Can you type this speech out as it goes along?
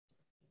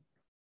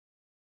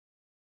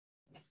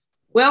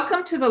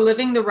Welcome to the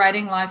Living the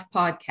Writing Life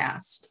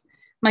podcast.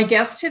 My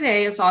guest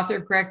today is author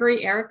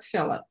Gregory Eric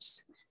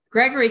Phillips.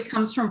 Gregory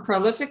comes from a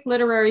prolific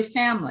literary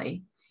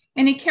family,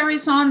 and he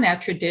carries on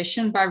that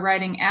tradition by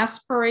writing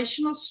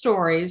aspirational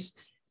stories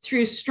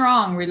through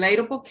strong,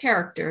 relatable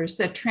characters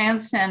that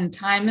transcend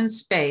time and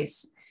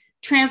space,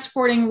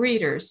 transporting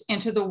readers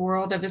into the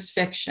world of his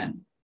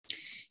fiction.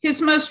 His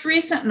most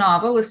recent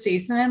novel, A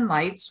Season in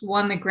Lights,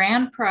 won the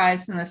grand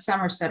prize in the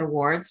Somerset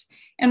Awards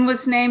and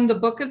was named the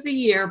Book of the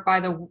Year by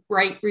the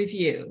Wright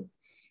Review.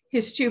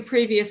 His two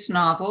previous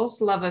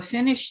novels, Love of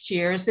Finished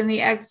Years and The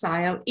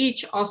Exile,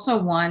 each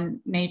also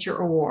won major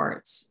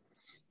awards.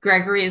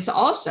 Gregory is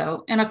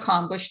also an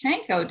accomplished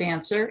tango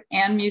dancer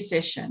and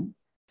musician.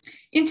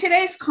 In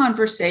today's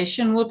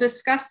conversation, we'll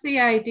discuss the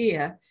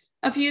idea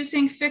of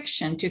using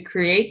fiction to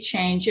create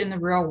change in the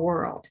real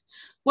world.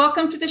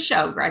 Welcome to the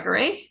show,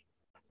 Gregory.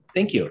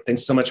 Thank you.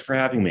 Thanks so much for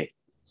having me.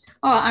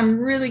 Oh, I'm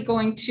really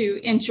going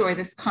to enjoy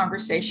this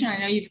conversation. I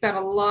know you've got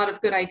a lot of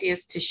good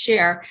ideas to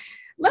share.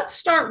 Let's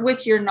start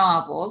with your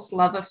novels,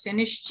 Love of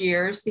Finished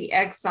Years, The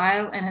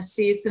Exile, and A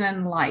Season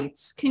in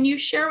Lights. Can you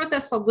share with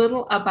us a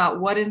little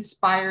about what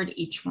inspired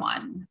each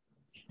one?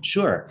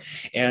 Sure.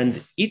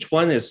 And each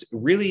one is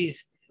really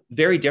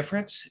very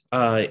different,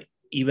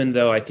 even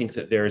though I think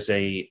that there's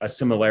a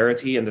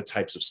similarity in the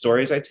types of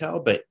stories I tell,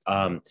 but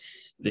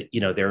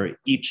they're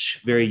each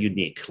very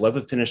unique. Love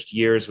of Finished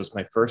Years was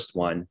my first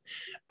one,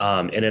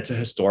 and it's a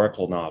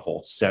historical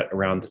novel set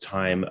around the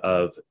time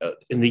of,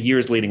 in the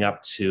years leading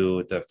up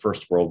to the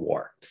First World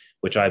War,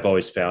 which I've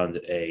always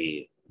found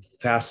a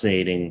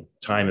fascinating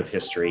time of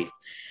history.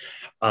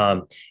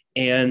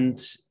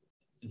 And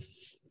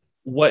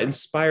what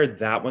inspired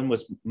that one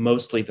was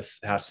mostly the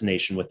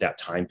fascination with that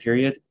time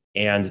period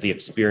and the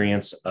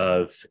experience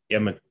of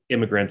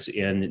immigrants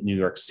in New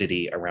York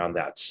City around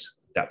that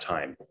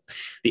time.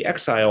 The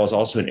Exile is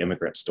also an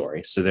immigrant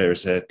story, so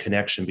there's a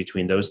connection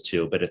between those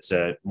two, but it's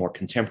a more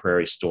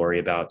contemporary story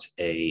about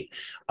a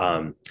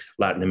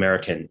Latin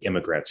American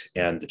immigrant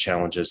and the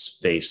challenges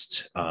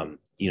faced,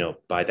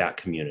 by that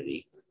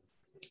community.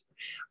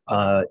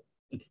 A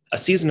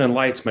Season in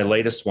Lights, my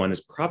latest one,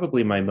 is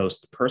probably my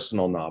most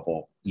personal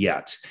novel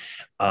yet,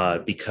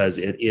 because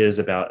it is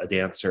about a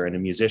dancer and a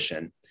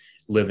musician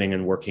living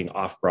and working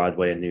off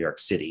Broadway in New York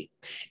City.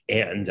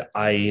 And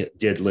I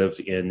did live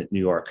in New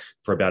York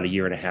for about a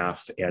year and a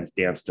half and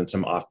danced in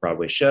some off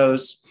Broadway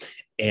shows.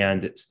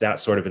 And that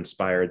sort of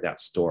inspired that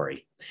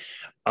story.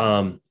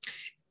 And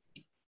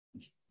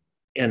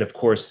of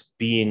course,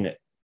 being,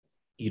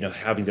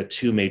 having the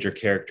two major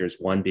characters,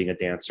 one being a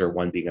dancer,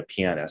 one being a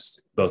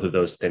pianist, both of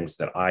those things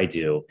that I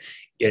do,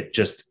 it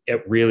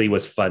really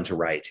was fun to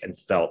write and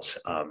felt,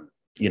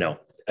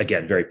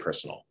 again, very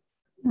personal.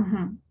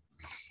 Mm-hmm.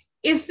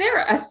 Is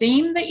there a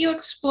theme that you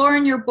explore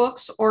in your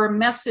books or a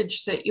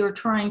message that you're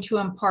trying to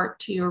impart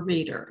to your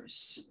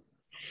readers?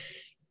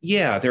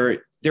 Yeah,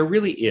 there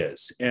really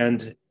is.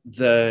 And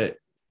the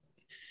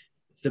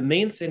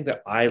main thing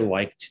that I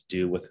like to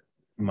do with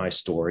my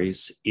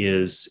stories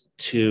is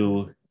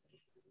to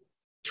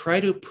try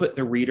to put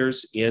the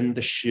readers in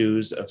the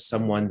shoes of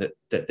someone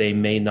that they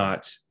may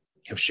not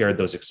have shared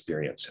those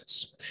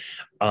experiences.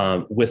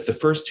 With the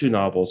first two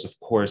novels, of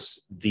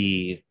course,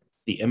 the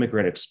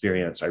immigrant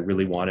experience, I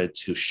really wanted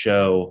to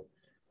show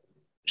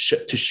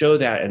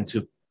that and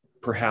to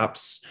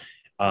perhaps,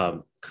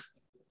 get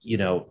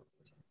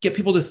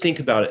people to think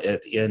about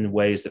it in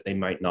ways that they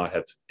might not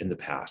have in the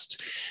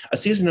past. A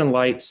Season in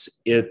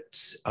Lights,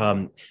 it's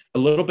a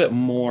little bit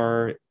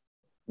more,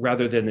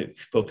 rather than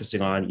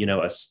focusing on,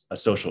 a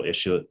social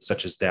issue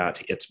such as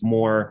that, it's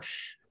more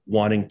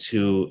wanting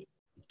to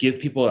give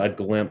people a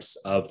glimpse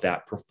of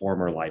that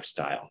performer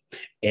lifestyle.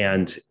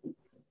 And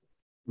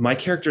my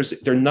characters,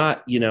 they're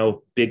not,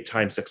 big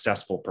time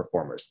successful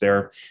performers.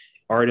 They're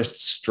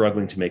artists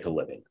struggling to make a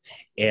living.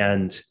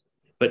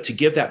 But to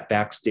give that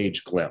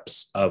backstage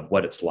glimpse of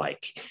what it's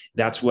like,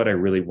 that's what I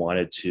really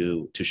wanted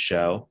to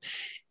show.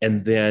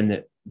 And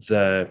then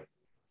the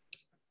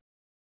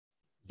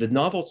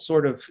novel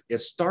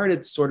it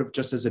started sort of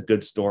just as a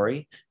good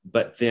story,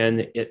 but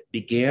then it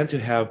began to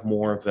have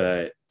more of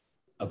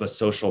a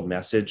social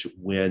message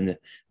when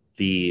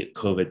the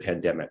COVID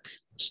pandemic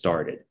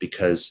started,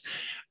 because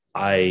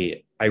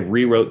I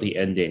rewrote the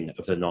ending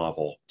of the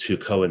novel to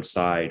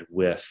coincide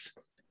with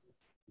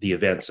the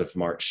events of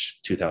March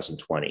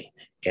 2020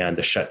 and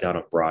the shutdown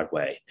of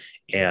Broadway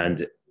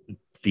and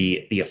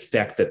the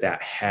effect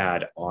that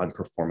had on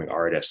performing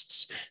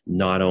artists,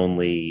 not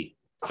only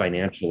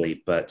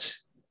financially, but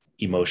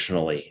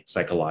emotionally,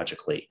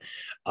 psychologically,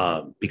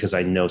 because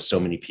I know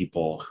so many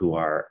people who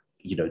were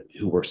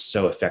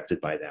so affected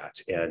by that,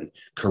 and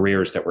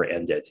careers that were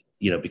ended,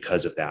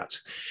 because of that.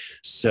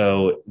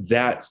 So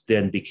that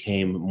then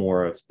became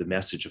more of the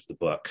message of the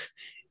book.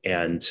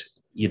 And,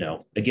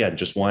 again,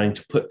 just wanting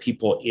to put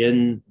people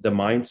in the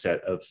mindset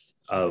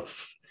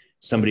of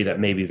somebody that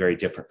may be very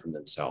different from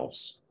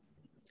themselves.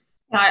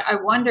 I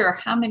wonder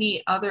how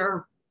many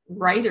other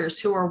writers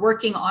who were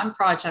working on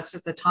projects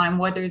at the time,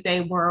 whether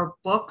they were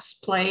books,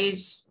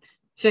 plays,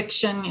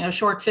 fiction,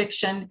 short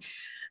fiction,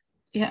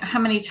 how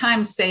many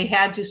times they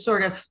had to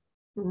sort of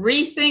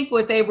rethink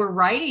what they were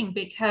writing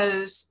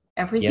because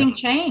everything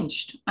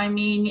changed. I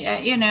mean,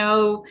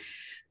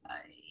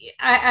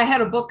 I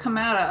had a book come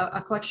out,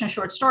 a collection of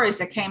short stories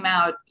that came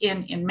out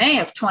in May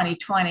of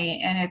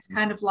 2020. And it's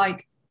kind of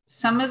like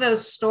some of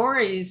those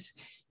stories,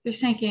 you're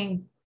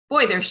thinking,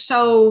 boy, they're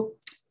so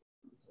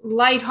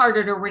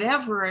lighthearted or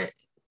whatever.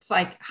 It's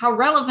like, how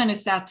relevant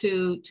is that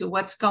to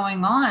what's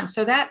going on?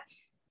 So that,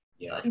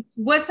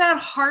 was that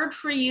hard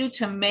for you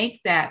to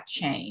make that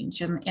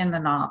change in the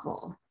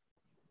novel?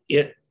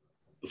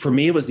 For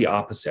me, it was the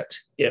opposite.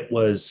 It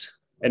was,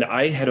 and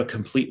I had a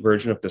complete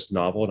version of this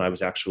novel, and I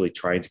was actually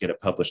trying to get it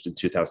published in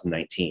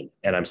 2019.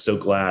 And I'm so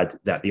glad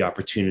that the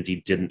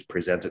opportunity didn't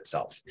present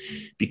itself,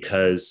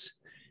 because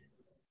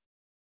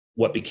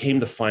what became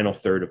the final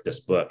third of this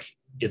book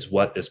is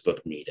what this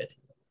book needed.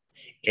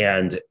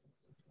 And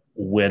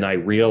when I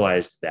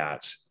realized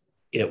that,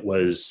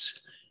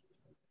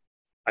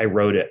 I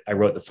wrote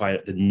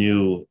the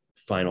new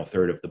final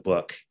third of the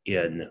book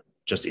in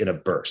a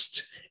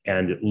burst.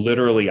 And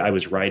literally, I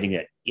was writing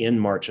it in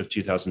March of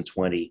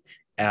 2020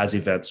 as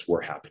events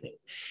were happening.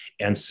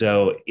 And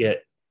so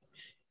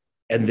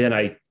and then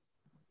I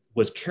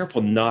was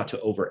careful not to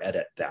over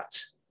edit that,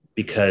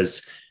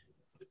 because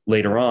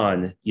later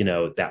on,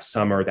 that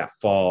summer, that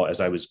fall, as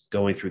I was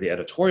going through the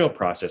editorial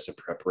process of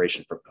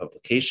preparation for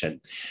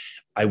publication,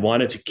 I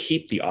wanted to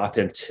keep the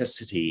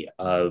authenticity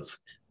of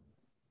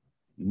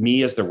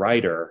me as the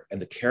writer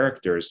and the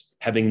characters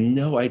having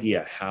no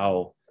idea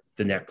how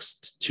the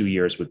next 2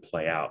 years would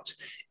play out,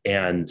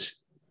 and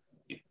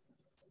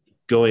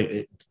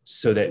going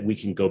so that we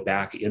can go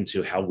back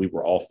into how we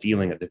were all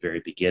feeling at the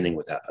very beginning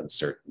with that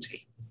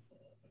uncertainty.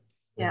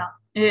 Yeah,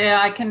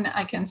 I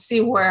can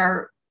see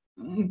where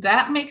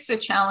that makes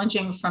it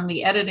challenging from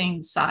the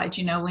editing side.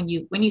 When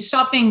you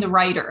stop being the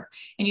writer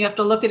and you have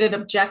to look at it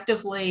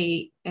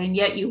objectively, and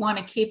yet you want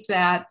to keep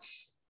that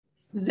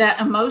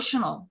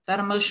emotional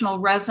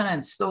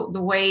resonance, the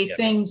way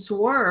things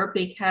were,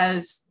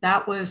 because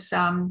that was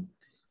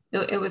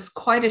it was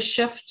quite a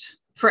shift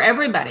for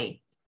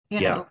everybody,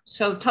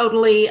 so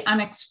totally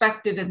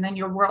unexpected, and then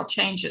your world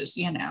changes.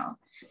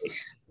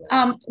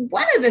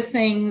 One of the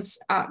things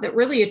that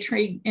really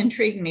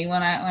intrigued me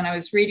when I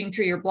was reading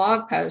through your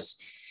blog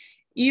post,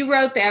 you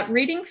wrote that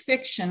reading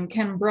fiction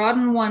can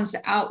broaden one's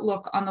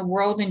outlook on the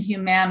world and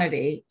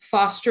humanity,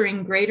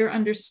 fostering greater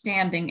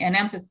understanding and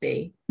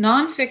empathy.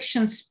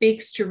 Nonfiction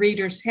speaks to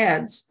readers'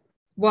 heads,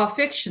 while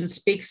fiction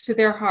speaks to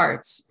their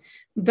hearts.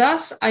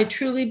 Thus, I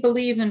truly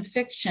believe in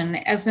fiction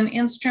as an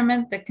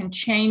instrument that can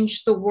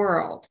change the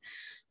world.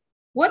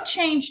 What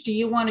change do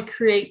you want to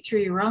create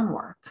through your own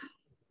work?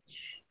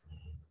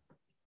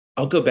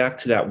 I'll go back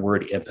to that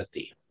word,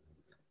 empathy.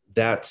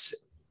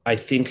 That's, I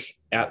think,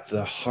 at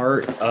the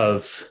heart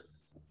of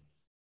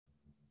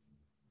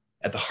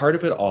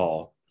it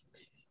all.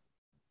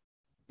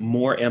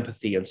 More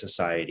empathy in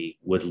society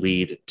would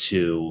lead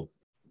to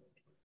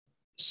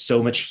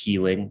so much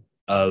healing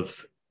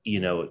of,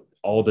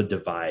 all the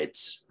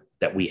divides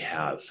that we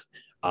have,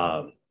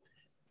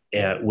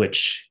 and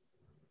which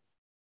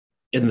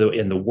in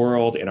the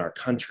world, in our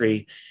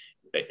country,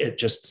 it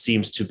just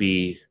seems to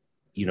be,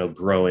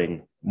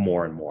 growing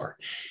more and more.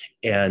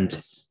 And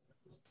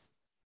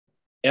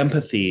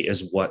empathy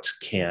is what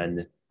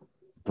can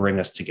bring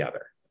us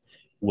together.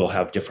 We'll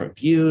have different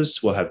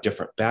views, we'll have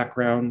different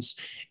backgrounds.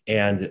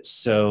 And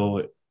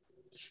so,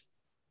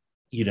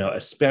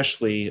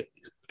 especially,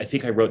 I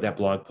think I wrote that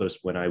blog post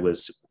when I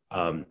was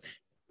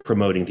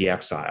promoting The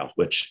Exile,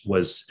 which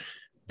was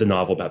the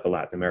novel about the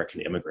Latin American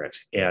immigrant.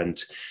 And,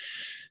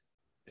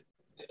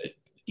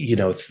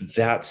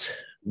 that's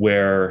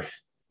where,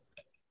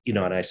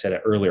 and I said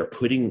it earlier,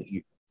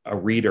 putting a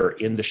reader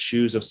in the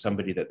shoes of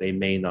somebody that they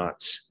may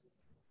not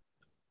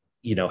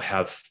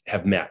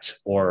have met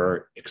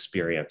or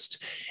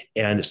experienced.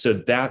 And so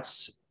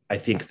that's, I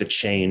think, the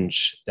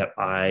change that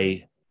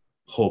I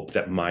hope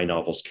that my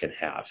novels can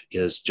have,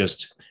 is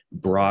just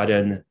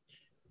broaden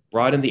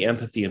the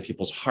empathy in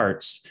people's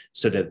hearts,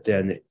 so that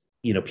then,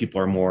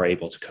 people are more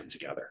able to come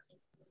together.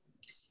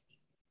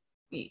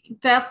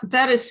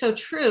 That is so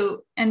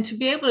true. And to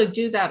be able to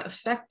do that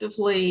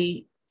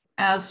effectively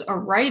as a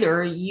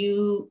writer,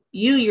 you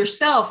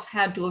yourself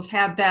had to have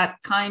had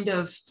that kind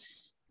of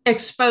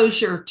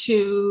exposure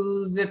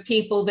to the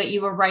people that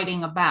you were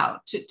writing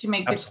about to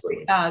make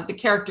the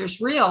characters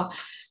real.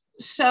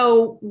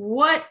 So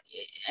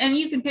and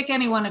you can pick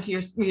any one of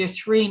your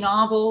 3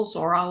 novels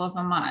or all of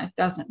them, it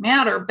doesn't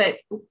matter, but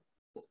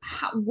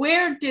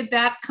where did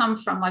that come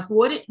from? Like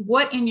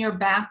what in your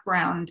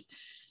background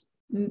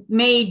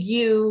made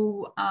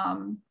you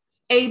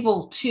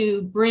able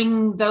to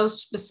bring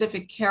those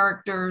specific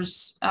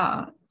characters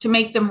to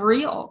make them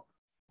real?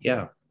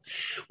 Yeah.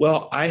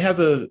 Well, I have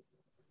a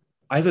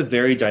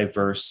very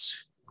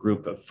diverse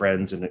group of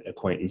friends and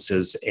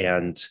acquaintances,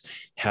 and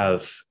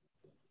have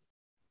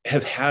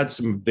had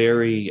some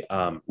very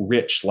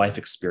rich life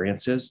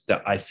experiences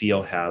that I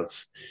feel have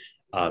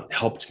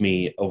helped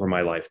me over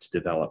my life to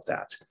develop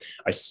that.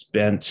 I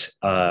spent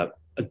a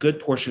good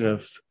portion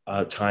of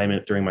time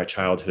during my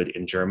childhood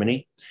in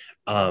Germany,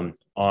 on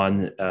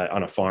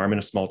a farm in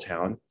a small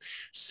town.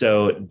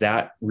 So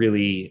that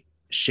really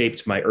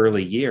shaped my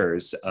early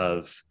years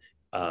of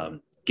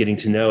getting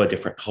to know a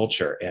different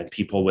culture and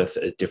people with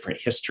a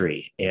different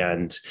history.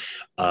 And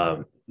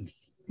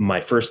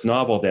my first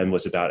novel then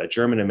was about a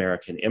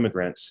German-American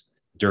immigrant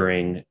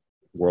during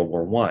World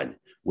War I,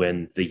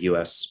 when the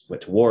US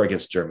went to war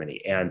against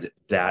Germany. And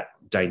that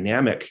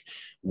dynamic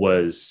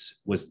was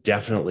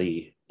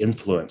definitely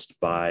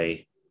influenced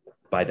by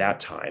that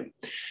time.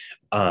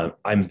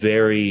 I'm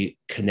very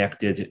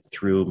connected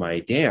through my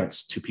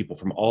dance to people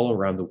from all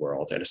around the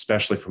world, and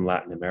especially from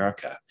Latin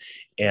America.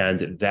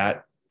 And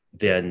that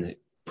then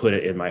put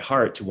it in my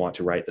heart to want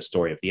to write the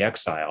story of the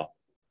exile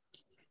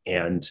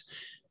and,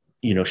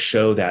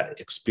 show that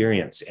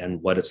experience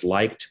and what it's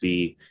like to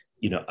be,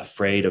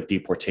 afraid of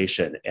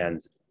deportation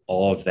and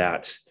all of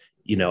that,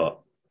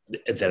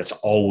 that it's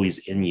always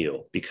in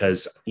you,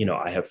 because,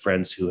 I have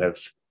friends who have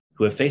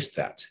faced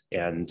that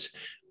and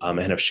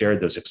have shared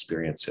those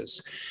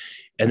experiences.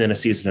 And then A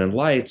Season in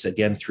Lights,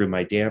 again, through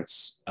my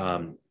dance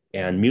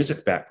and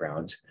music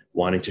background,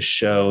 wanting to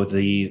show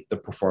the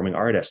performing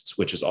artists,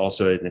 which is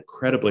also an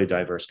incredibly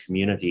diverse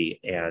community,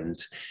 and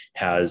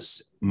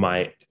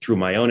through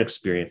my own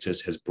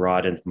experiences, has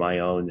broadened my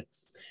own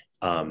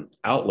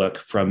outlook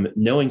from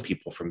knowing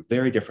people from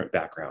very different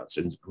backgrounds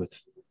and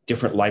with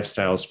different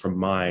lifestyles from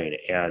mine,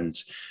 and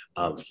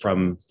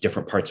from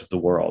different parts of the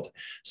world.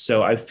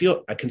 So I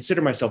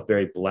consider myself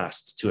very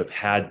blessed to have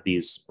had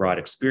these broad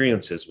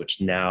experiences,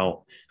 which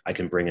now I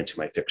can bring into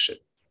my fiction.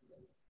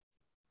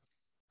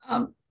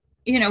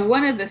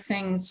 One of the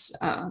things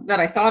that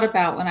I thought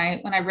about when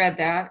I read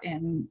that,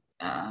 and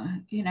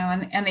and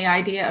the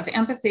idea of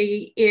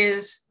empathy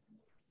is,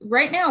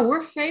 right now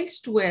we're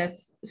faced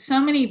with so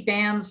many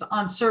bans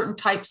on certain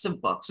types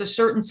of books or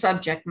certain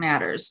subject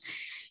matters.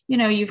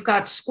 You've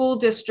got school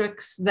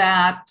districts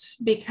that,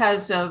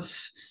 because of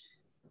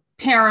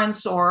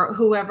parents or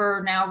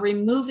whoever, now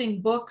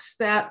removing books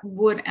that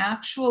would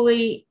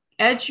actually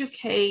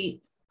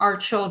educate our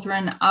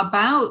children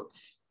about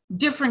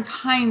different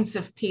kinds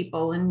of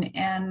people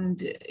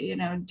and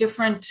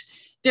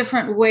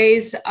different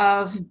ways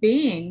of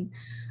being.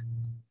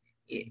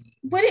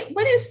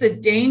 What is the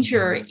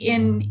danger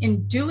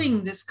in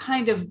doing this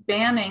kind of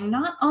banning,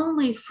 not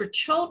only for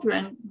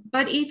children,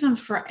 but even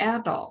for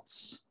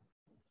adults?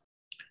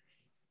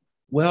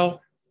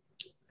 Well,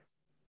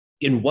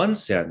 in one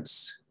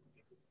sense,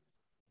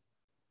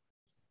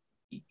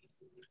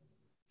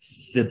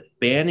 the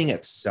banning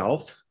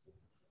itself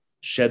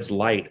sheds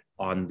light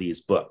on these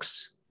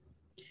books.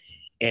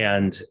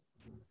 And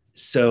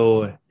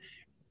so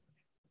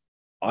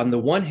on the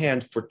one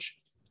hand, for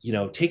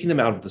taking them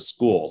out of the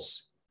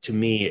schools, to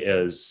me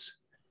is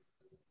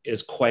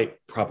quite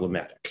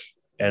problematic,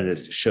 and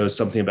it shows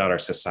something about our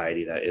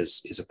society that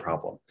is a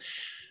problem.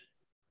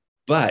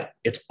 But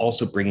it's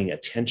also bringing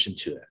attention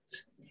to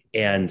it.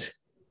 And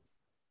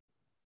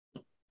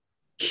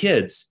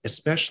kids,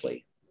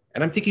 especially,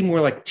 and I'm thinking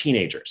more like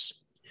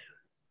teenagers,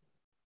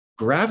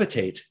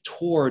 gravitate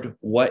toward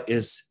what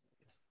is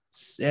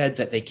said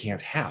that they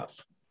can't have.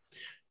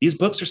 These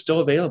books are still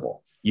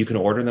available. You can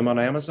order them on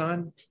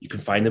Amazon. You can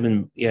find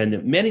them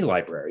in many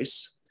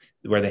libraries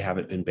where they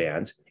haven't been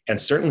banned. And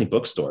certainly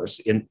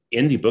bookstores,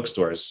 indie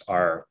bookstores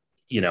are,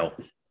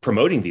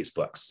 promoting these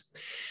books.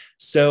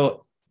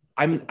 So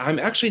I'm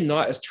actually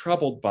not as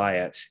troubled by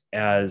it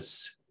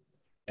as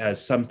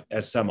some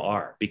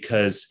are,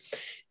 because,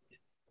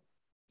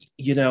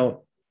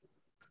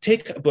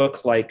 take a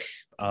book like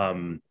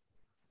The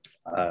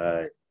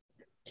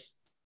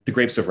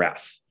Grapes of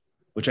Wrath,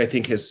 which I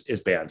think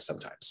is banned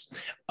sometimes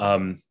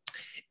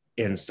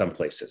in some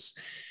places.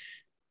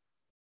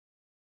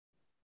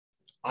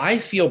 I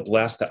feel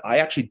blessed that I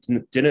actually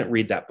didn't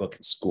read that book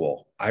in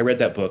school. I read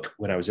that book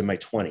when I was in my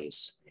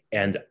 20s,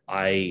 and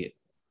I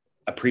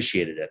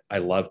appreciated it. I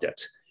loved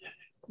it.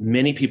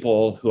 Many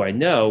people who I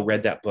know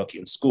read that book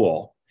in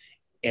school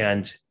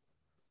and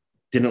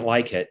didn't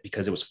like it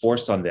because it was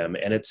forced on them,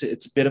 and it's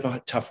a bit of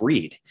a tough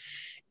read.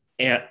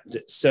 And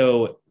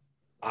so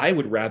I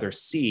would rather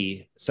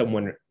see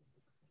someone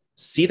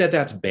see that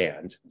that's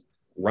banned,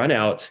 run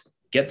out,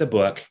 get the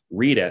book,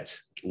 read it,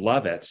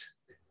 love it,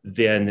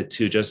 than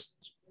to just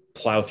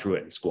plow through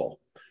it in school.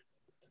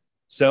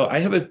 So I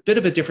have a bit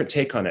of a different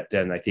take on it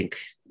than I think,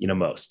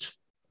 most.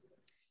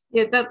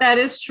 Yeah, that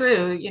is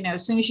true.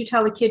 As soon as you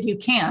tell a kid you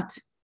can't,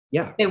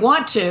 yeah, they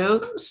want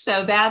to.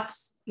 So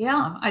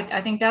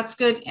I think that's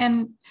good.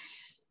 And,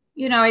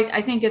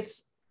 I think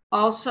it's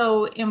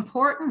also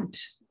important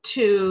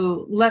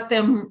to let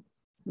them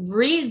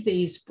read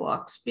these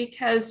books,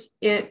 because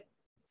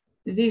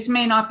these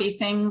may not be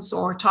things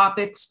or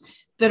topics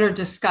that are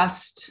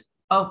discussed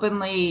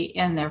openly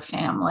in their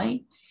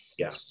family.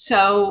 Yeah.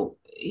 So,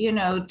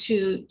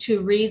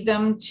 to read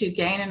them, to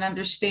gain an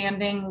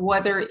understanding,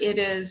 whether it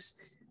is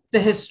the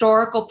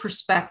historical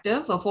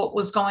perspective of what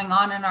was going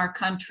on in our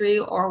country,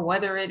 or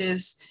whether it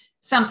is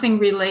something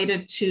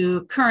related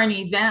to current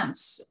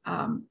events.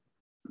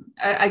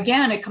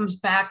 again, it comes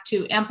back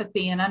to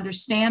empathy and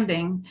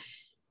understanding,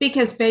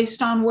 because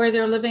based on where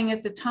they're living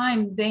at the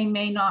time, they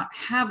may not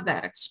have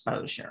that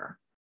exposure.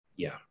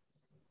 Yeah.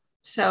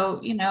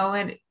 So,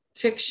 and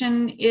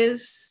fiction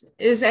is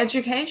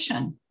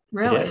education,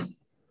 really.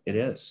 It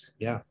is.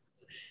 Yeah.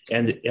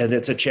 And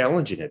it's a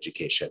challenging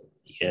education.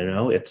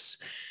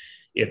 It's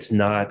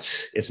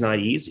not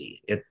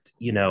easy.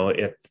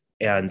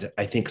 And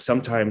I think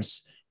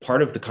sometimes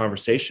part of the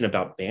conversation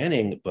about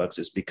banning books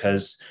is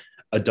because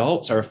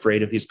adults are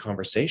afraid of these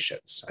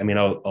conversations. I mean,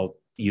 I'll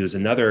use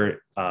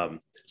another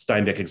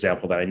Steinbeck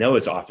example that I know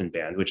is often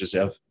banned, which is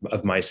of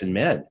Mice and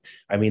Men.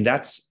 I mean,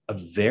 that's a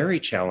very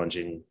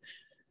challenging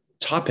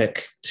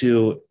topic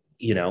to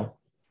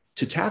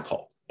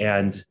tackle.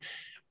 And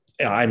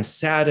I'm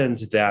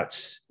saddened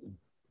that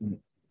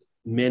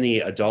many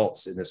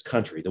adults in this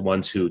country, the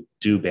ones who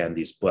do ban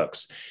these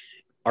books,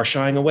 are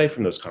shying away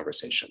from those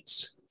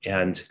conversations.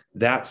 And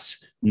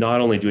that's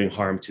not only doing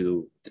harm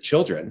to the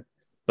children,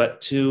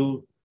 but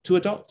to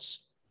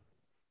adults.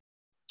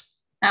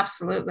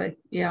 Absolutely.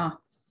 Yeah.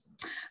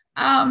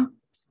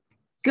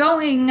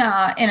 Going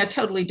in a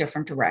totally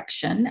different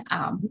direction,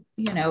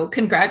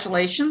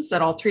 congratulations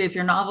that all three of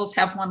your novels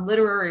have won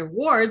literary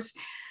awards.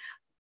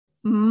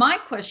 My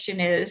question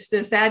is,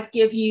 does that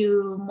give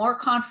you more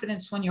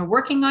confidence when you're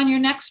working on your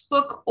next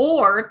book?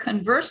 Or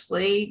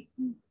conversely,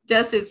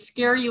 does it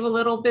scare you a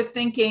little bit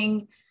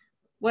thinking,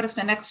 what if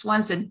the next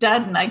one's a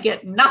dud and I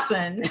get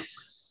nothing?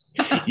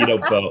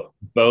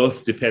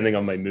 Both depending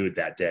on my mood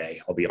that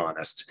day, I'll be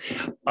honest.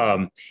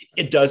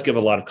 It does give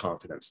a lot of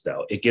confidence,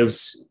 though. It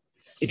gives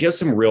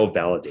some real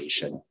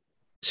validation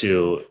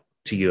to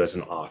you as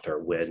an author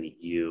when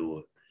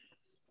you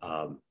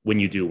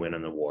do win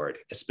an award,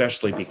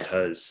 especially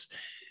because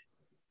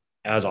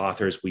as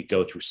authors, we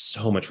go through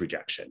so much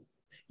rejection.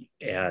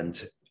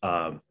 And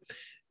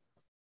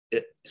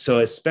so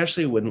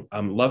especially when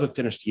Love of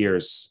Finished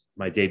Years,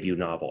 my debut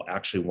novel,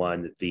 actually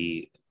won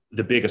the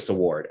biggest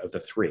award of the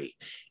three,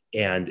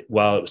 and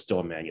while it was still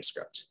a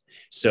manuscript.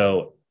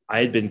 So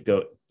I had been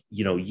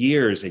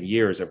years and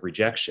years of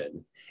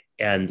rejection,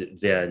 and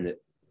then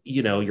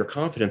your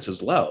confidence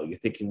is low. You're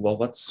thinking, well,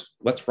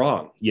 what's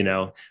wrong?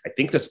 I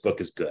think this book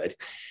is good.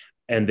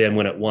 And then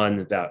when it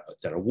won that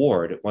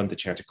award, it won the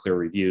Chanticleer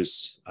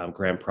Review's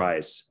grand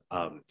prize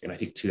in, I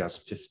think,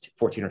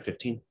 2014 or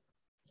 15.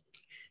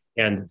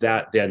 And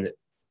that then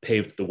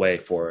paved the way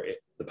for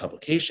the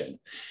publication.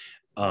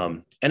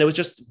 And it was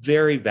just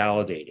very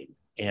validating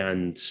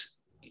and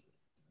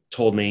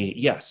told me,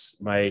 yes,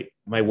 my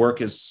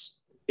work is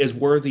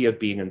worthy of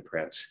being in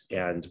print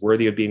and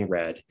worthy of being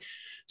read.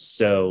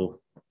 So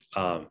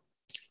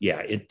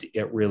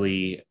it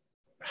really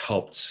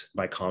helped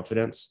my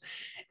confidence.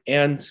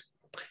 And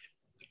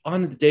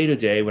on the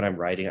day-to-day when I'm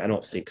writing, I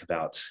don't think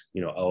about,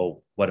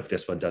 what if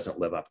this one doesn't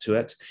live up to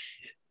it?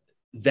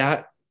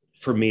 That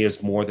for me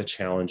is more the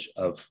challenge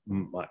of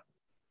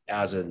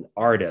as an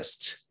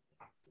artist,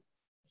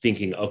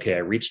 thinking, okay, I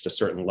reached a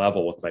certain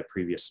level with my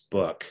previous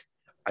book.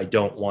 I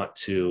don't want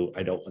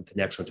the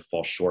next one to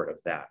fall short of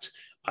that.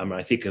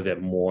 I think of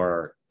it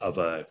more of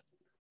a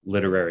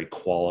literary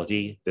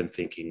quality than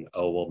thinking,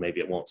 oh, well,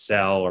 maybe it won't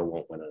sell or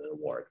won't win an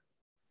award.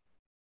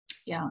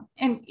 Yeah.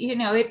 And,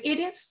 it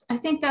is, I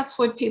think that's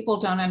what people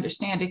don't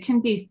understand. It can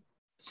be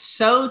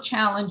so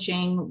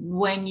challenging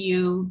when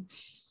you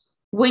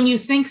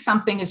think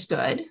something is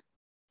good,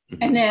 mm-hmm.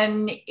 and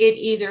then it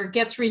either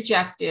gets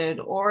rejected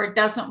or it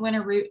doesn't win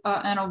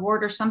an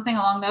award or something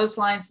along those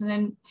lines. And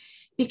then,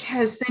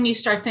 because then you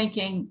start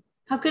thinking,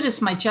 how good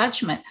is my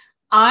judgment?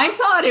 I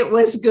thought it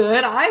was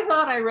good. I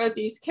thought I wrote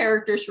these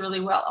characters really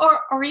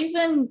well. Or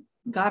even,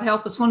 God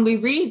help us, when we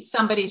read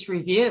somebody's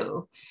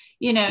review,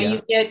 you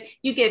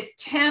get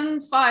 10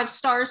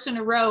 5-stars in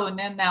a row, and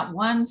then that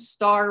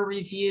 1-star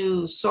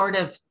review sort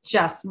of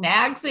just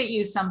nags at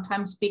you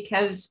sometimes,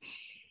 because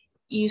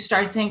you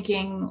start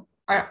thinking,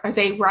 are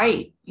they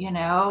right?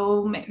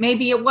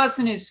 Maybe it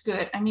wasn't as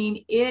good. I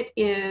mean, it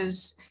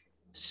is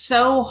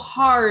so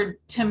hard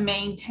to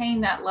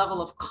maintain that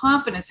level of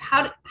confidence.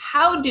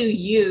 How do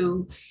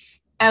you,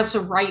 as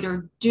a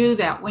writer, do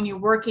that when you're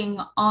working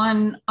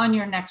on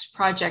your next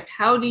project?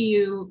 How do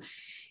you,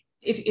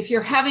 if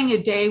you're having a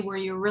day where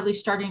you're really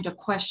starting to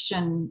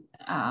question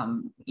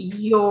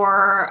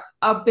your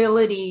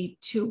ability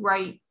to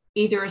write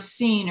either a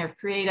scene or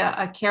create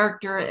a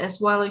character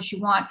as well as you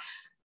want,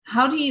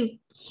 how do you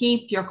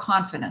keep your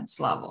confidence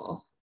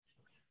level?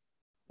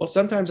 Well,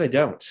 sometimes I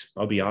don't,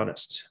 I'll be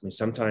honest. I mean,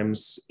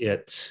 sometimes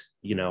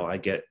I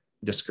get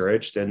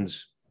discouraged and,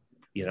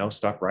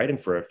 stop writing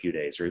for a few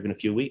days or even a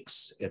few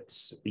weeks.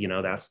 It's,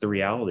 that's the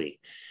reality.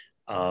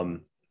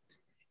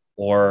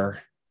 Or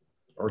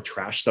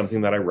trash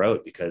something that I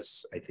wrote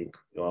because I think,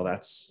 well,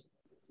 that's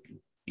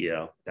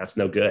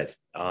no good.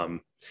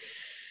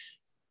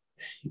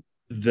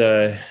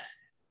 The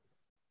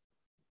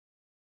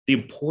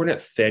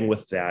important thing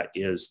with that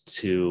is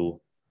to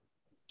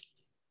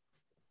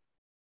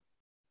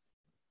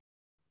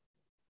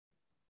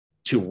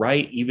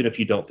write even if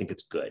you don't think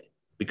it's good,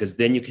 because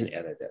then you can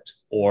edit it,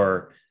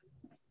 or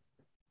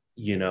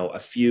a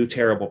few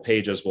terrible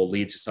pages will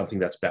lead to something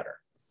that's better.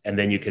 And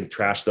then you can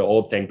trash the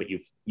old thing, but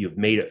you've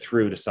made it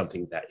through to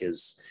something that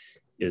is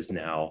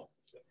now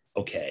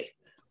okay.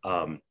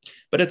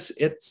 But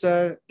it's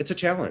a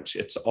challenge.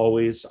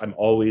 I'm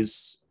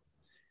always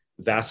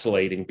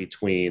vacillating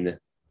between,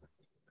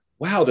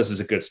 wow, this is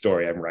a good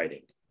story I'm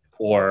writing,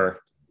 or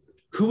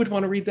who would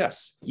want to read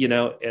this?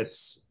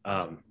 It's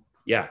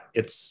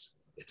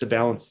it's a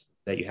balance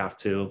that you have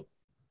to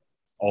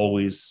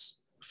always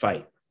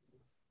fight.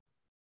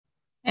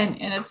 And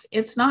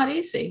it's not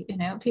easy.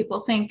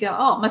 People think,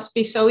 oh, it must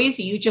be so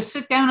easy. You just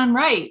sit down and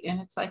write. And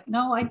it's like,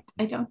 no,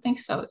 I don't think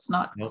so. It's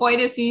not quite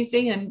as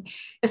easy. And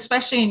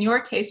especially in your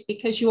case,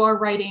 because you are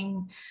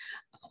writing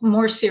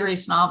more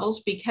serious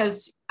novels,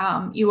 because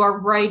you are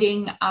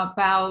writing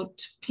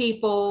about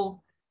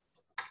people.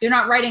 You're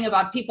not writing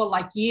about people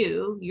like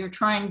you. You're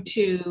trying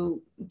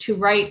to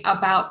write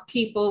about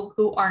people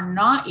who are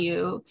not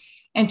you,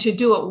 and to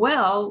do it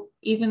well,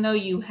 even though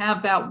you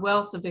have that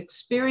wealth of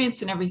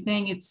experience and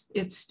everything.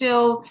 It's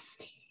still,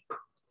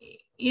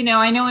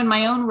 I know in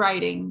my own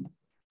writing,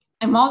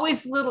 I'm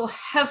always a little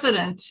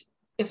hesitant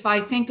if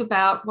I think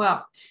about,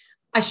 well,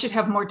 I should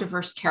have more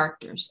diverse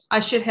characters.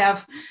 I should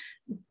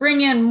bring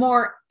in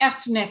more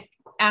ethnic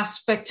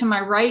aspect to my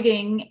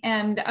writing.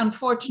 And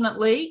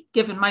unfortunately,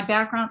 given my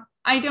background,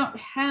 I don't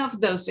have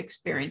those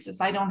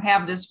experiences. I don't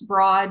have this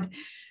broad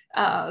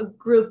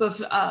group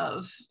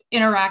of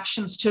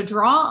interactions to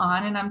draw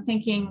on. And I'm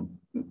thinking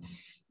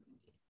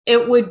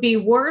it would be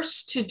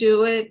worse to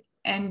do it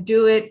and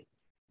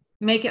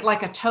make it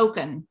like a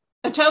token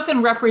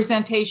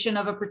representation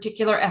of a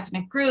particular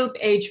ethnic group,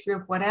 age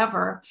group,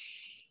 whatever.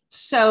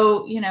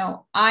 So,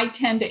 I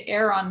tend to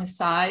err on the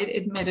side,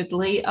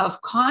 admittedly,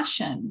 of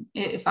caution.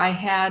 If I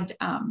had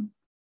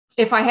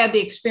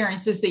the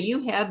experiences that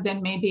you had,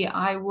 then maybe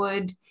I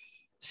would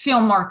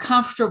feel more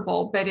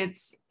comfortable. But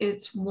it's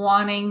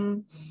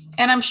wanting,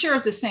 and I'm sure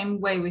it's the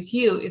same way with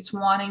you, it's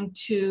wanting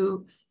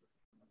to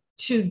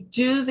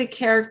do the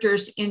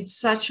characters in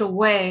such a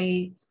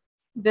way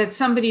that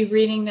somebody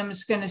reading them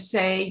is going to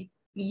say,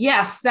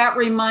 yes, that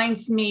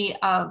reminds me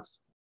of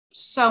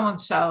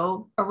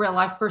so-and-so, a real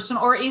life person,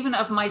 or even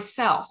of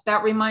myself.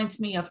 That reminds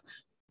me of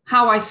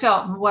how I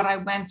felt and what I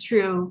went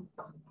through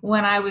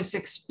when I was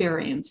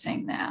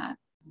experiencing that.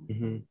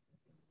 Mm-hmm.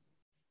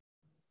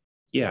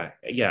 Yeah,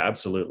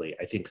 absolutely.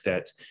 I think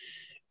that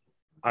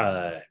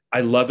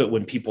I love it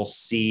when people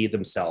see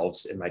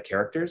themselves in my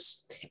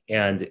characters,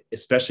 and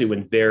especially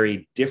when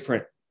very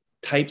different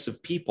types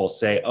of people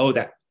say, oh,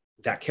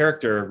 that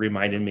character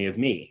reminded me of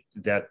me.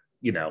 That,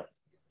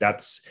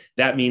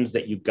 that means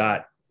that you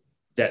got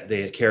that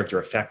the character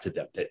affected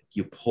them, that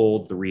you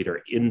pulled the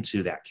reader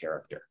into that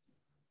character.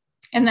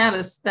 And that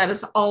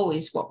is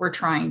always what we're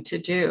trying to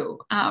do.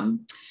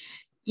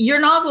 Your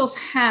novels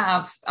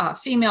have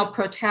female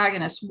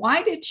protagonists.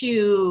 Why did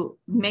you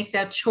make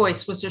that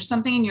choice? Was there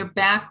something in your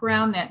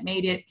background that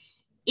made it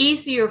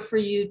easier for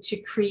you to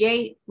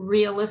create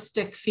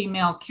realistic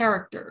female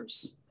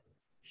characters?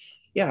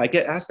 Yeah, I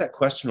get asked that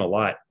question a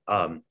lot,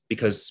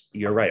 because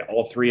you're right.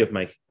 All three of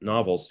my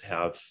novels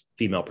have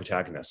female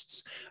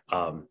protagonists,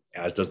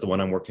 as does the one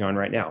I'm working on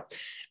right now.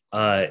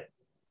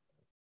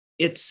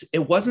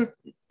 It wasn't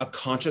a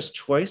conscious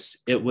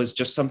choice. It was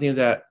just something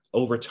that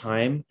over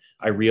time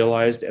I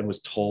realized and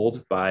was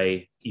told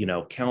by,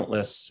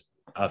 countless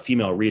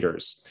female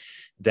readers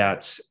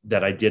that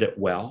I did it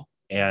well,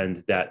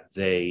 and that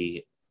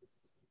they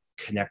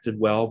connected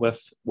well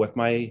with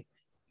my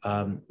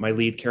my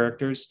lead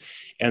characters.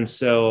 And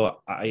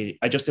so I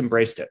just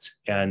embraced it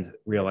and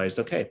realized,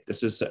 okay,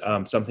 this is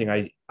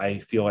something I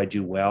feel I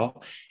do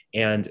well.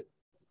 And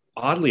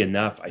oddly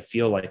enough, I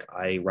feel like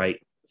I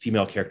write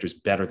female characters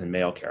better than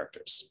male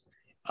characters.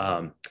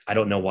 I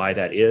don't know why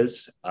that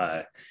is.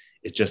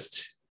 It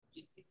just,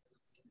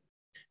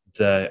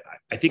 I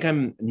think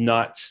I'm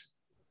not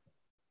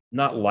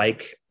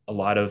like a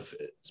lot of,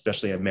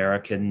 especially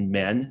American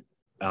men.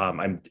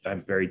 I'm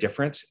very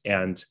different.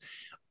 And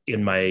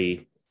in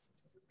my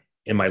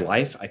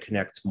life, I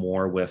connect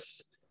more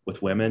with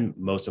women.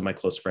 Most of my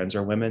close friends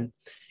are women.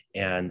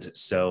 And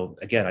so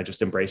again, I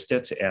just embraced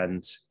it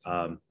and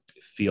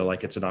feel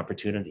like it's an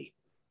opportunity.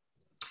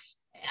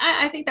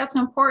 I think that's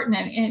important.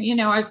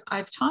 And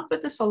I've talked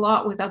with this a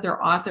lot with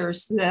other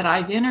authors that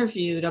I've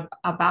interviewed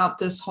about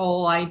this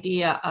whole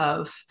idea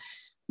of,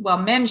 well,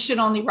 men should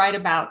only write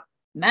about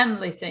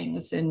manly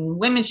things and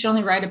women should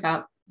only write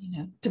about,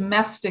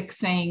 domestic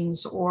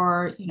things,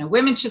 or,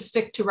 women should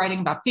stick to writing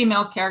about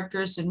female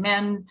characters and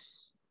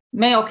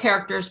male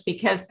characters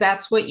because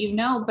that's what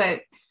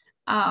But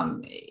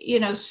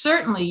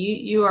certainly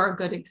you are a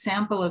good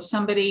example of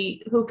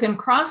somebody who can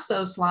cross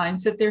those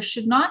lines, that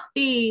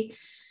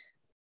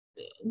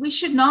we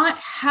should not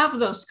have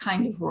those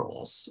kind of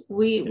rules.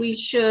 We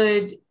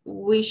should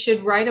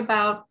write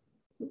about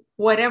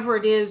whatever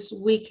it is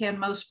we can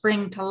most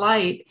bring to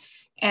light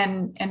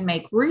and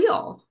make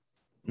real.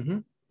 Mm-hmm.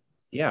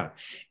 Yeah.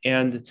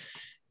 And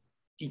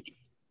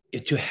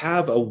to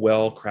have a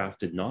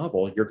well-crafted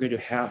novel, you're going to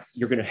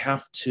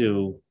have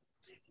to,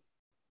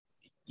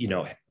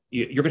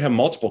 you're going to have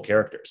multiple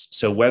characters.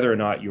 So whether or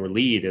not your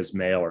lead is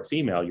male or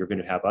female, you're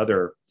going to have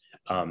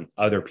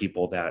other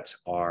people that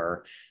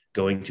are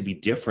going to be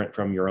different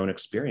from your own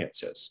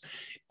experiences.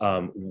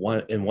 In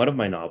one of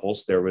my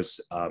novels, there was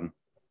I'll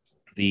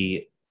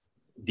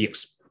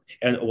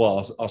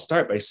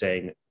start by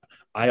saying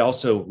I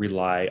also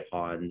rely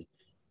on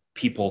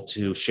people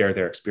to share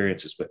their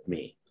experiences with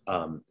me,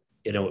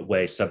 in a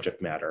way,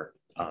 subject matter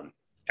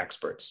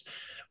experts.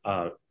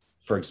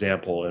 For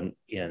example,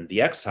 in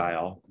The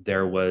Exile,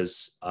 there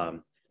was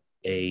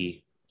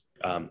a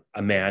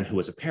man who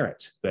was a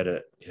parent who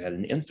had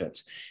an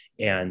infant,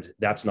 and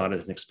that's not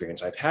an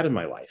experience I've had in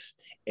my life.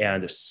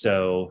 And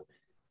so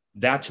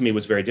that to me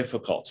was very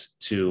difficult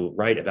to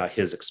write about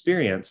his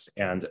experience.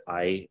 And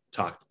I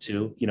talked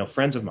to,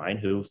 friends of mine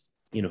who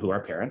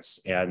are parents,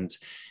 and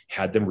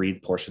had them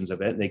read portions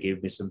of it, and they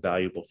gave me some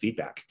valuable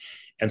feedback.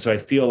 And so I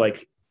feel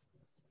like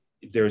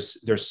there's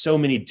so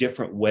many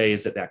different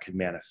ways that could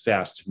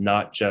manifest,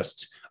 not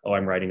just, oh,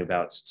 I'm writing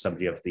about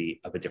somebody of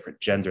a different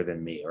gender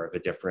than me, or of a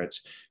different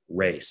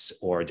race,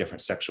 or a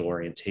different sexual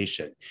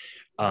orientation.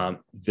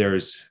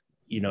 There's,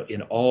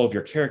 in all of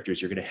your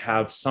characters, you're going to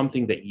have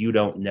something that you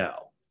don't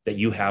know, that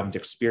you haven't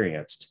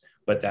experienced,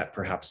 but that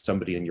perhaps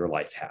somebody in your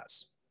life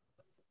has.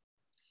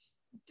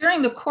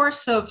 During the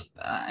course of,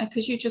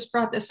 because you just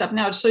brought this up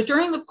now, so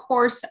during the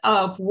course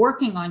of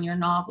working on your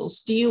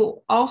novels, do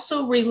you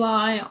also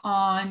rely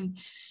on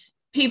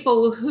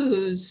people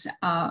whose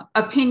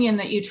opinion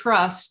that you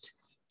trust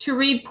to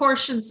read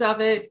portions of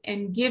it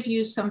and give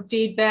you some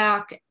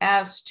feedback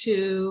as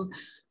to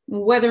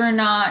whether or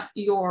not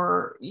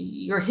you're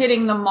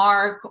hitting the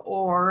mark,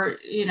 or,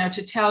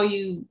 to tell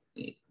you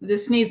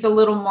this needs a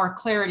little more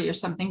clarity or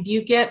something? Do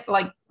you get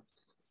like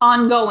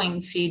ongoing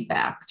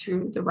feedback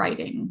through the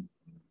writing?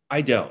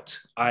 I don't.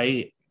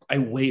 I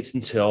wait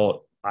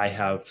until I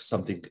have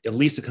something, at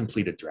least a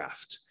completed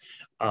draft.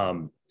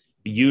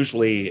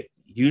 Usually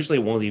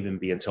it won't even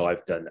be until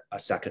I've done a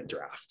second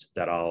draft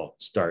that I'll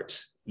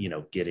start,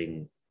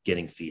 getting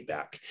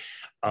feedback,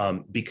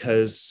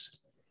 because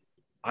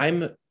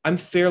I'm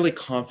fairly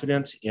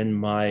confident in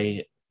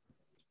my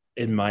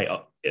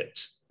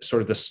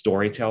sort of the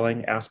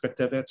storytelling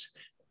aspect of it,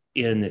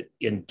 in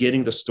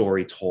getting the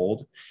story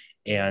told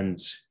and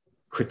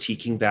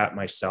critiquing that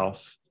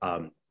myself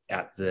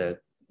at the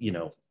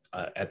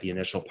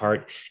initial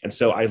part. And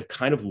so I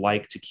kind of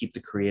like to keep the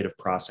creative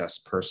process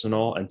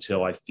personal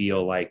until I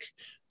feel like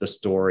the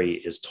story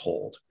is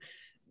told.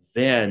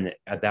 Then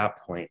at that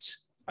point,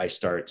 I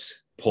start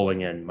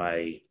pulling in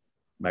my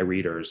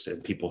readers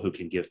and people who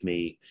can give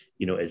me,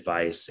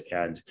 advice,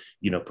 and,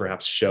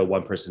 perhaps show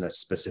one person a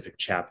specific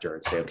chapter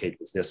and say, okay,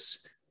 does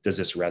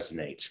this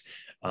resonate?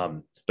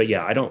 But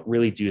yeah, I don't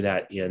really do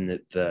that in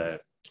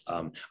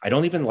I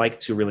don't even like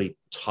to really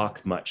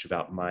talk much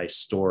about my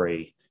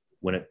story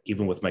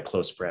even with my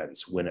close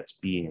friends, when it's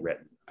being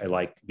written.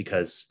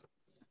 Because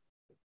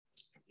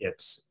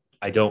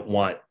I don't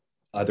want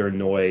other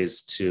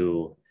noise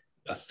to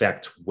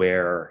affect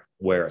where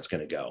it's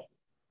going to go.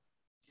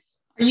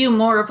 Are you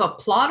more of a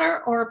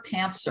plotter or a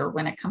pantser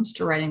when it comes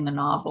to writing the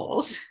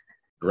novels?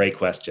 Great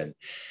question.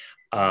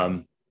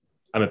 I'm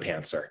a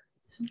pantser.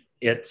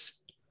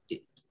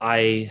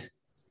 I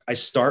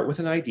start with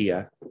an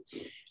idea.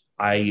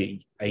 I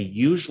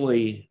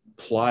usually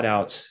plot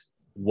out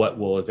what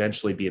will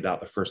eventually be about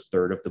the first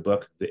third of the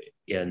book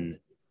in,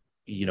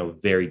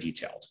 very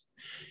detailed.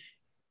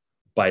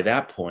 By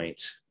that point,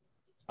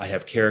 I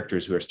have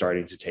characters who are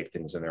starting to take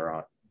things in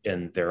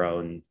their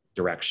own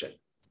direction,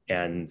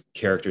 and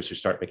characters who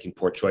start making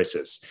poor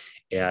choices.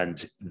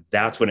 And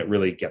that's when it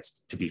really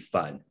gets to be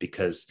fun,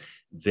 because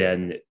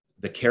then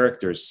the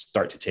characters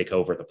start to take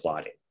over the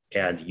plotting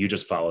and you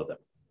just follow them.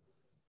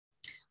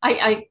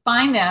 I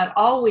find that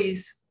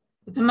always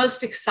the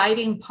most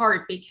exciting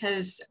part,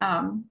 because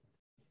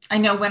I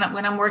know when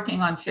I'm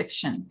working on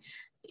fiction,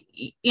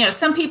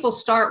 some people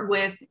start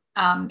with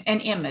an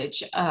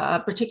image, a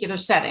particular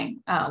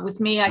setting. With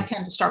me, I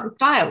tend to start with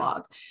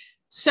dialogue.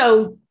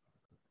 So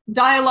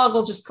dialogue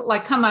will just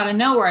like come out of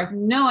nowhere. I have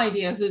no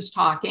idea who's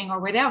talking or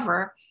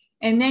whatever.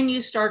 And then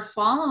you start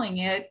following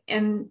it.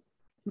 And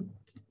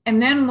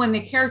then when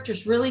the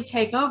characters really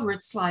take over,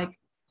 it's like,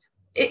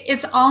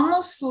 it's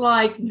almost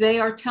like they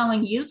are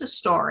telling you the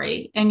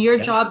story, and your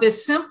job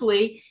is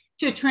simply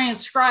to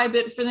transcribe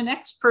it for the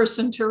next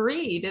person to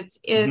read.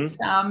 If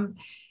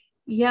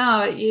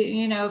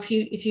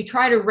you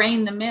try to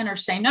rein them in or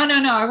say, no,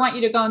 I want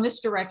you to go in this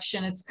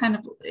direction, it's kind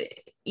of,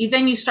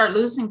 then you start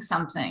losing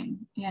something,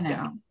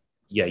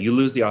 Yeah, you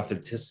lose the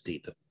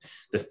authenticity,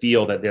 the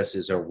feel that this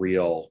is a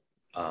real,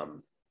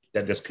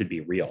 that this could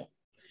be real.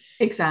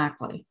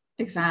 Exactly.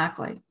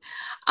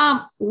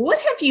 What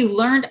have you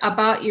learned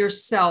about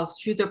yourself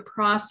through the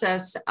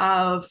process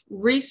of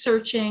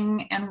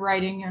researching and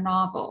writing your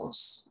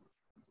novels?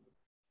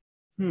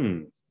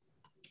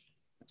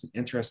 That's an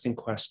interesting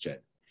question.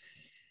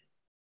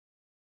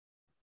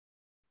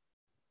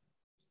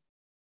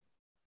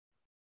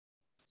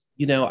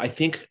 I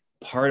think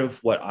part of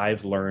what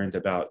I've learned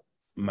about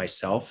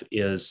myself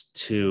is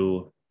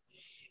to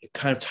it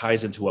kind of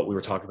ties into what we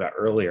were talking about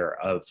earlier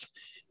of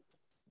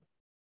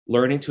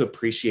learning to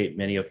appreciate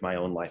many of my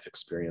own life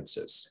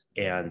experiences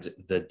and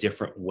the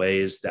different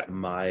ways that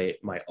my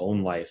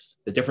own life,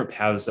 the different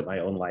paths that my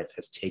own life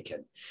has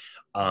taken.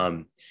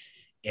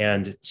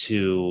 And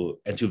to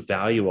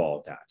value all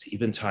of that,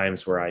 even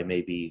times where I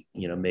maybe,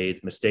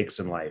 made mistakes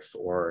in life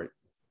or,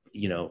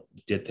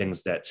 did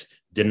things that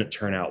didn't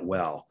turn out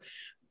well.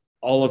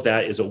 All of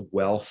that is a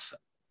wealth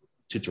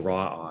to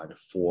draw on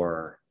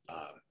for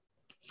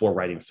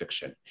writing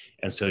fiction.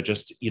 And so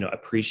just,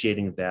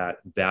 appreciating that,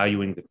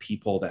 valuing the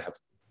people that have,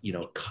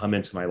 come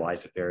into my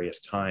life at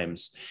various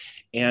times,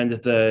 and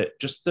the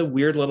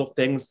weird little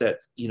things that,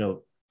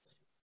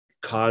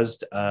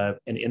 caused an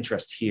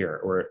interest here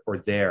or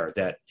there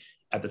that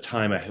at the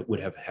time I would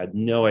have had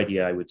no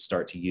idea I would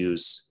start to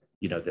use,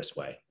 this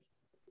way.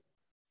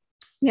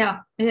 Yeah.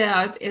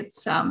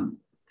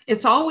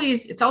 It's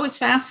always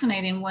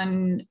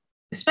fascinating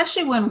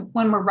especially when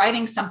we're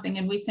writing something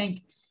and we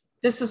think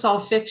this is all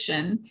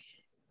fiction,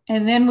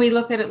 and then we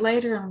look at it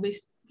later and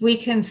we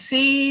can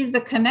see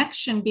the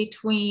connection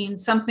between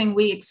something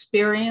we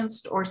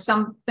experienced or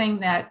something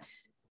that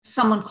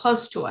someone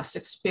close to us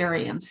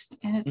experienced.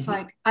 And it's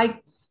like, I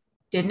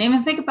didn't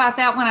even think about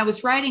that when I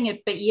was writing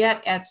it, but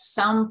yet at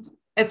some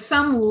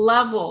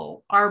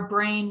level, our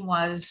brain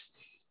was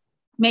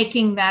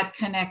making that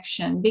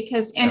connection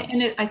because,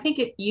 I think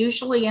it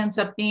usually ends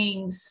up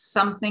being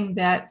something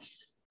that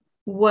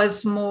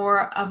was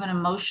more of an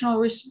emotional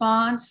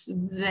response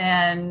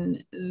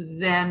than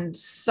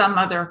some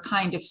other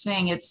kind of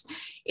thing.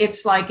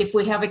 It's like if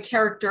we have a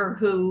character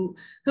who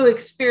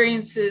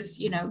experiences,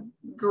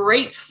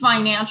 great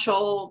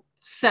financial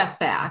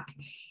setback,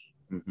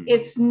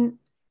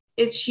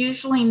 it's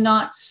usually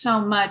not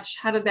so much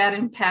how did that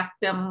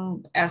impact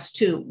them as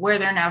to where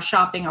they're now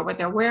shopping or what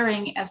they're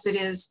wearing, as it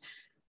is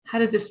how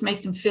did this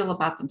make them feel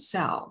about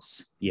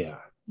themselves. Yeah.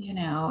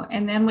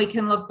 And then we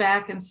can look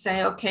back and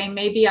say, okay,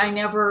 maybe I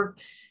never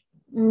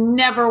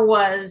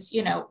was,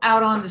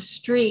 out on the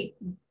street,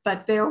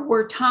 but there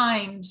were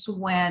times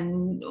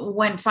when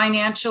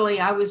financially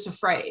I was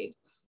afraid.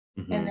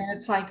 And then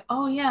it's like,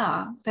 oh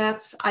yeah,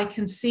 I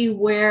can see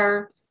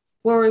where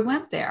we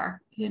went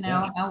there,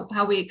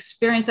 how we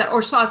experienced that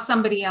or saw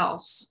somebody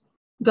else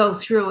go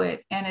through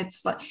it. And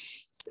it's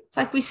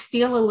like we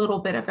steal a little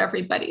bit of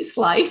everybody's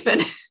life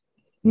and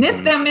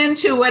knit them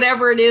into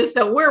whatever it is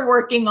that we're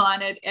working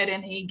on it at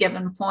any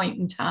given point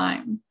in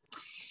time.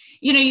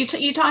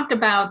 You talked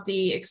about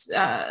the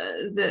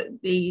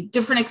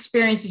different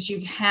experiences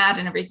you've had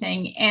and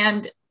everything.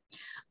 And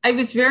I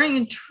was very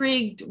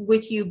intrigued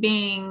with you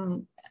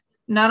being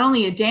not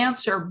only a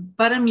dancer,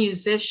 but a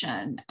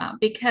musician,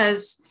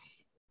 because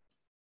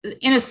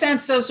in a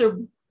sense, those are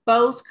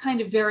both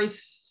kind of very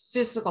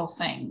physical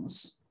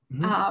things.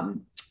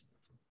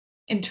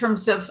 In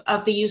terms of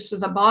the use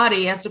of the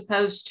body, as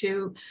opposed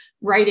to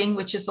writing,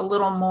 which is a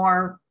little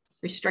more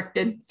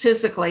restricted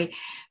physically.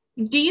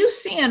 Do you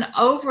see an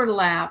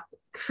overlap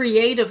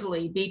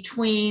creatively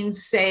between,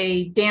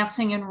 say,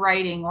 dancing and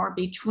writing, or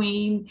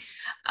between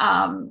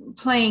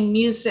playing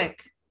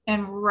music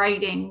and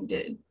writing?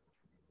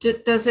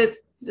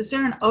 Is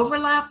there an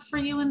overlap for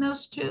you in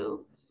those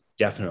two?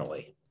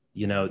 Definitely.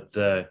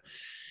 The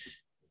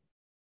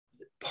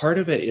part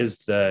of it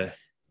is the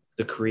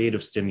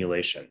creative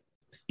stimulation.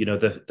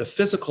 The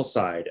physical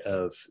side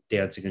of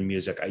dancing and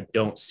music, I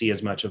don't see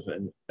as much of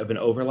an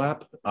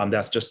overlap.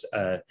 That's just,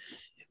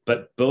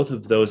 but both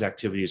of those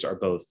activities are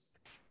both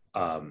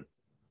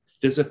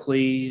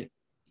physically,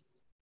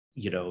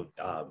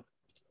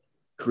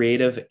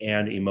 creative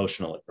and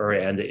emotional,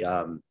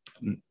 and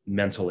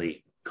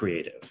mentally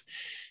creative.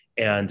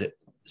 And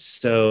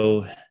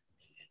so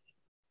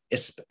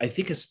I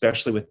think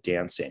especially with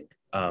dancing,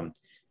 when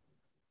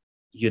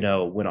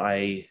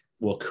I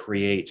will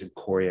create and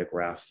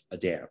choreograph a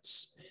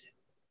dance,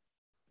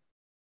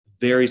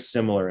 very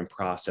similar in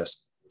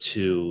process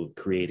to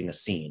creating a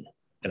scene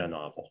in a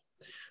novel.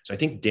 So I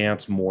think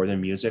dance more than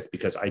music,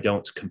 because I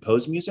don't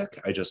compose music,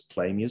 I just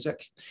play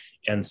music.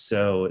 And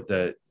so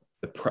the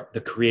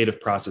creative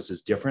process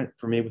is different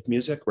for me with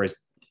music, whereas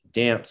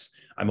dance,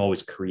 I'm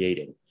always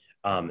creating,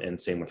 and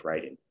same with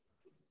writing.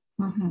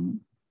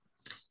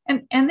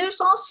 And there's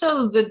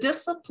also the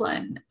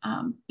discipline,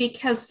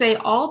 because they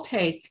all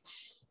take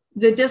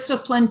the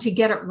discipline to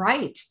get it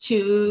right,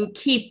 to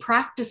keep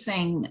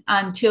practicing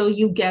until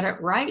you get it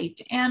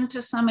right. And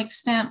to some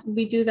extent,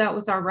 we do that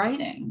with our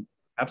writing.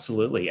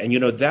 Absolutely. And,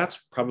 that's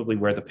probably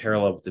where the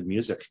parallel with the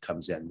music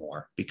comes in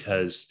more,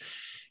 because,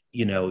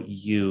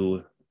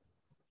 you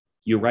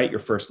write your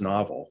first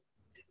novel,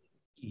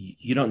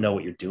 you don't know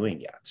what you're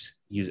doing yet.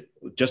 You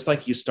just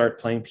like you start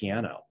playing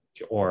piano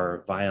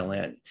or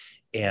violin,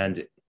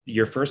 and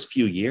your first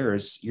few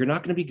years, you're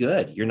not going to be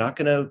good. You're not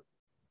going to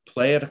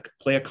play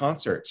a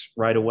concert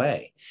right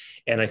away.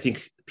 And I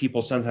think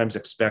people sometimes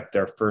expect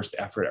their first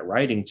effort at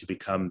writing to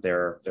become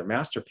their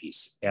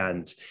masterpiece.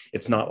 And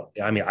it's not,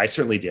 I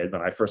certainly did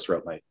when I first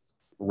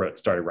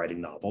started writing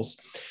novels,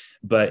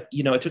 but,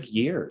 it took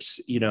years,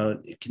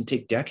 it can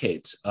take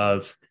decades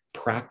of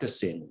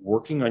practicing,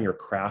 working on your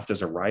craft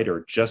as a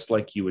writer, just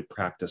like you would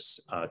practice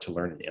to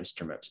learn an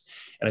instrument.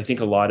 And I think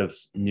a lot of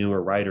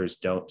newer writers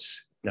don't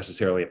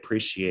necessarily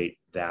appreciate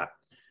that,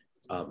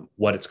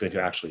 what it's going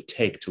to actually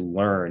take to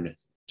learn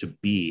to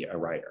be a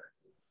writer.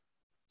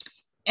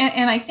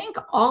 And I think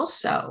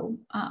also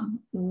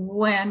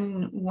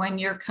when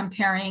you're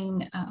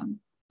comparing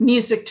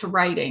music to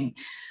writing,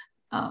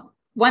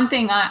 one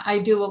thing I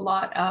do a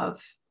lot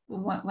of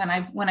when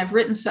I've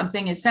written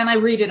something is then I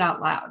read it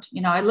out loud.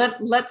 You know, I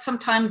let some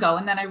time go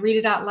and then I read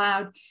it out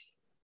loud.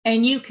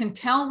 And you can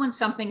tell when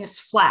something is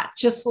flat,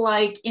 just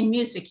like in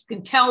music, you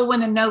can tell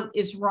when a note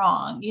is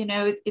wrong. You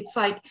know, it's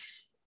like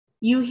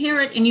you hear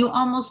it and you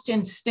almost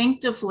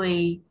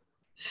instinctively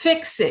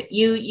fix it.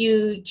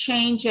 You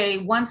change a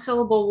one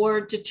syllable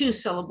word to two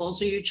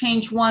syllables, or you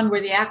change one where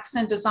the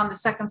accent is on the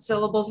second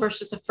syllable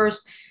versus the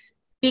first,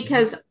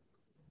 because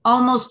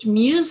almost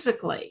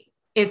musically,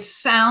 it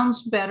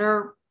sounds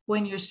better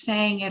when you're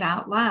saying it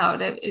out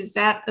loud. Is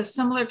that a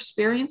similar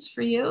experience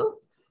for you?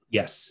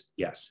 Yes.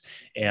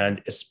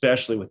 And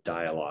especially with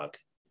dialogue,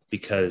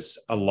 because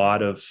a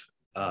lot of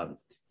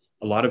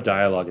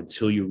dialogue,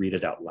 until you read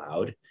it out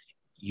loud,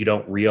 you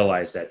don't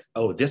realize that,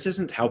 oh, this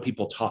isn't how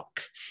people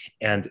talk.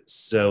 And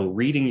so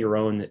reading your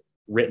own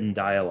written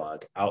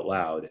dialogue out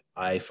loud,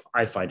 I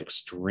find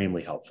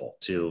extremely helpful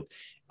to,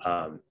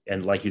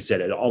 and like you said,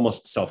 it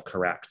almost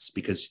self-corrects,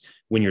 because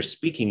when you're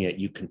speaking it,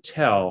 you can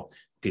tell,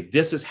 okay,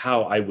 this is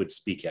how I would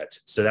speak it.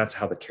 So that's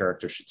how the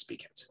character should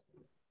speak it.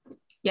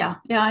 Yeah.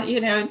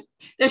 You know,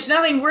 there's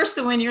nothing worse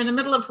than when you're in the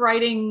middle of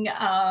writing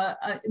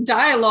a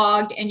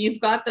dialogue and you've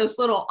got those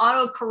little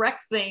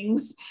autocorrect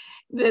things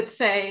that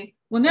say,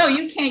 well, no,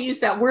 you can't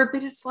use that word,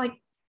 but it's like,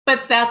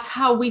 but that's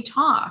how we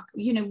talk.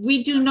 You know,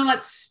 we do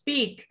not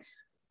speak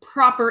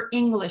proper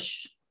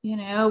English. You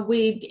know,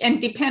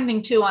 and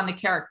depending too on the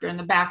character and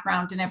the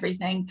background and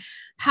everything,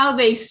 how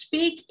they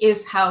speak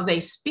is how they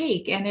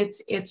speak. And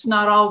it's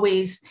not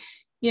always,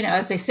 you know,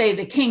 as they say,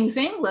 the King's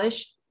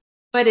English,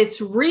 but it's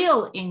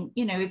real,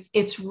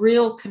 it's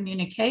real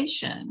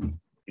communication.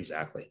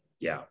 Exactly.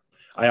 Yeah.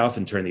 I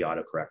often turn the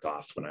autocorrect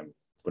off when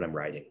I'm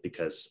writing,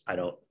 because I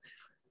don't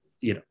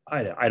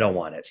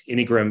want it.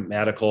 Any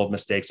grammatical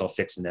mistakes I'll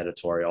fix in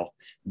editorial,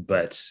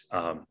 but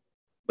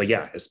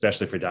yeah,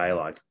 especially for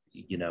dialogue,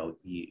 you know,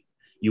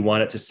 you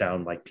want it to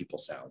sound like people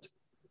sound.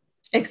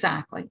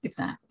 Exactly.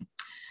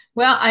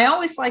 Well, I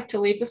always like to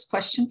leave this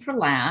question for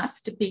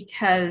last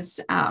because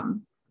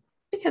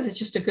it's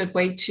just a good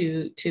way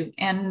to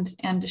end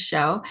a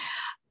show.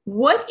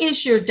 What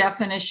is your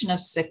definition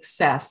of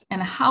success,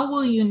 and how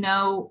will you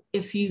know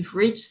if you've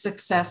reached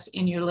success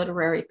in your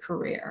literary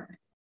career?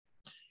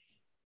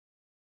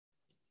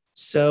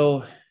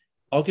 So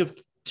I'll give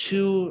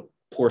two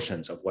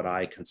portions of what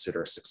I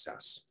consider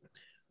success.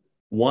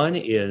 One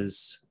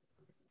is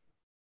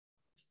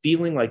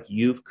feeling like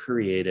you've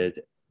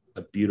created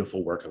a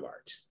beautiful work of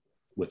art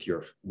with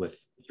your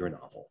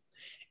novel.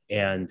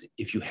 And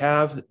if you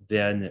have,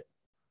 then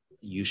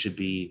you should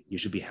be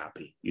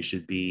happy. You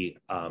should be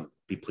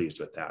pleased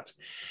with that.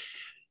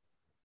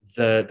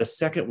 The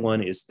second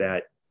one is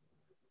that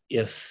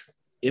if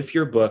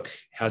your book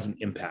has an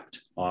impact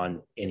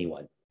on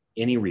anyone,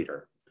 any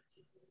reader,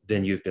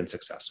 then you've been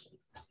successful.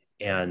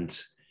 And,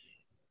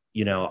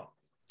 you know,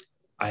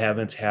 I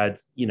haven't had,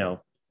 you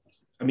know,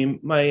 I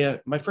mean, my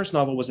first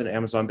novel was an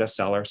Amazon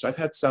bestseller, so I've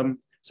had some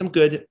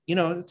good, you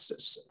know,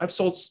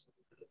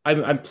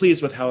 I'm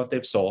pleased with how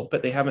they've sold,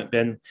 but they haven't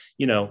been,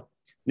 you know,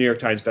 New York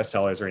Times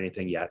bestsellers or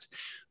anything yet.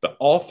 But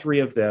all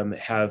three of them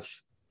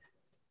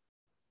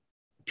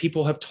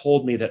people have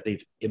told me that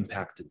they've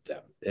impacted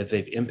them, that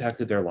they've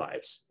impacted their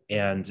lives.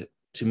 And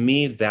to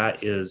me,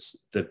 that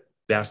is the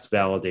best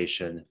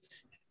validation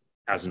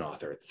as an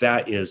author.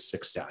 That is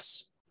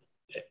success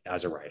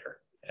as a writer.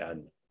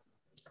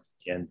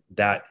 And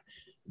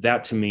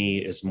that to me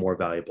is more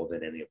valuable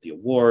than any of the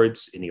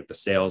awards, any of the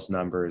sales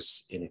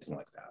numbers, anything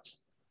like that.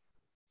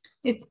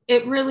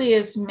 It really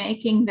is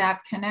making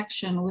that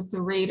connection with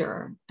the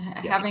reader,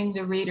 having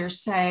the reader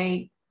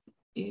say,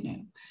 you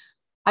know,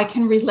 I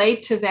can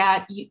relate to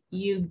that.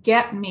 You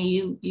get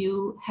me.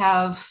 You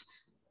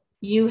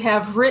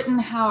have written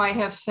how I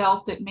have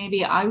felt that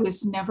maybe I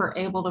was never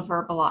able to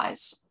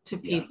verbalize to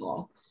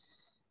people. Yeah.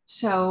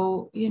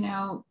 So, you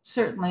know,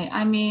 certainly,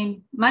 I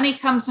mean, money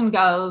comes and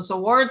goes,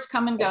 awards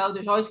come and go.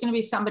 There's always going to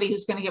be somebody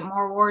who's going to get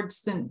more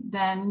awards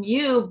than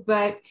you,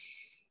 but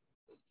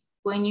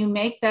when you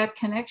make that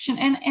connection,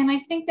 and I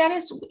think that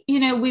is,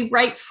 you know, we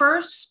write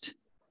first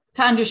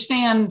to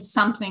understand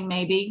something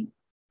maybe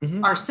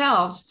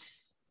ourselves,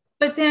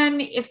 but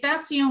then if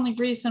that's the only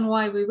reason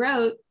why we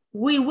wrote,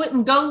 we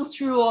wouldn't go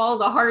through all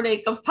the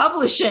heartache of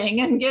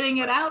publishing and getting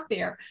it out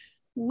there.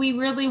 We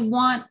really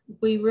want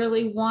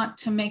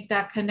to make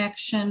that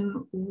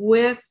connection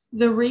with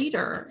the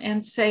reader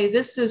and say,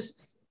 this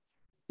is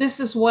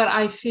what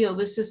I feel.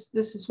 This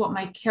is what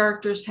my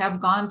characters have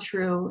gone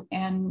through,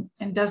 and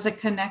does it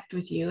connect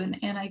with you?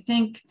 And I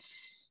think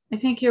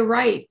you're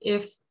right.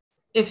 If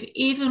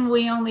even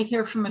we only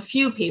hear from a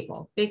few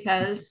people,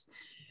 because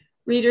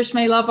readers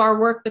may love our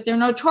work, but they're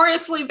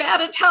notoriously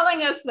bad at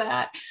telling us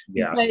that.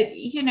 Yeah. But,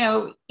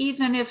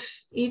 even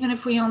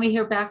if we only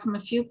hear back from a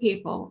few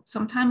people,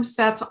 sometimes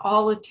that's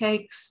all it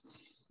takes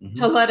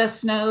to let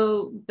us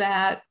know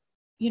that,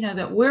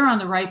 that we're on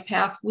the right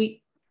path.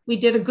 We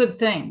did a good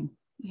thing.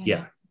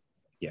 Yeah.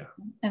 Yeah.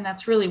 And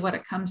that's really what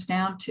it comes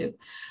down to.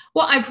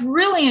 Well, I've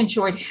really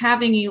enjoyed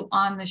having you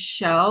on the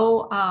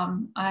show.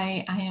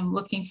 I am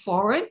looking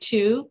forward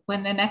to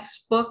when the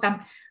next book,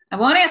 I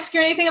won't ask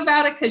you anything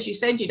about it because you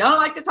said you don't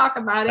like to talk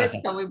about it,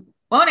 so we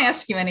won't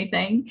ask you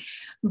anything.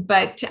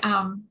 But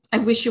I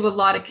wish you a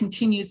lot of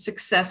continued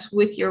success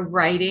with your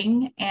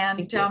writing.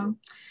 And,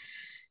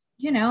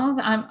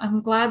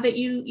 I'm glad that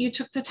you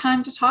took the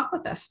time to talk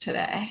with us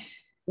today.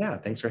 Yeah,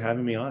 thanks for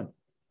having me on.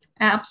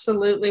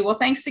 Absolutely. Well,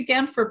 thanks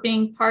again for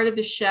being part of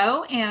the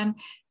show. And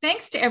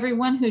thanks to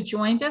everyone who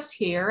joined us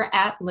here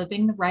at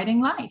Living the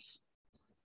Writing Life.